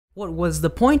What was the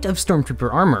point of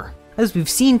Stormtrooper armor? As we've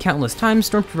seen countless times,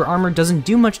 Stormtrooper armor doesn't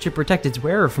do much to protect its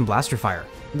wearer from blaster fire.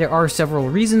 There are several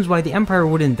reasons why the Empire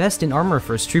would invest in armor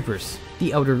for its troopers.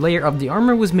 The outer layer of the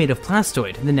armor was made of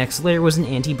plastoid, the next layer was an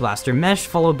anti-blaster mesh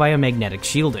followed by a magnetic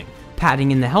shielding.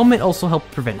 Padding in the helmet also helped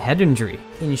prevent head injury.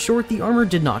 In short, the armor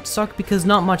did not suck because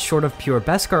not much short of pure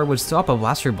Beskar would stop a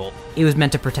blaster bolt. It was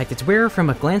meant to protect its wearer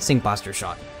from a glancing blaster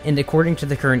shot. And according to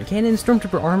the current canon,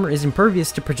 Stormtrooper armor is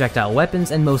impervious to projectile weapons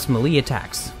and most melee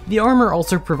attacks. The armor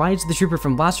also provides the trooper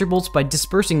from blaster bolts by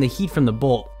dispersing the heat from the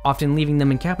bolt, often leaving them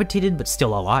incapacitated but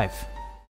still alive.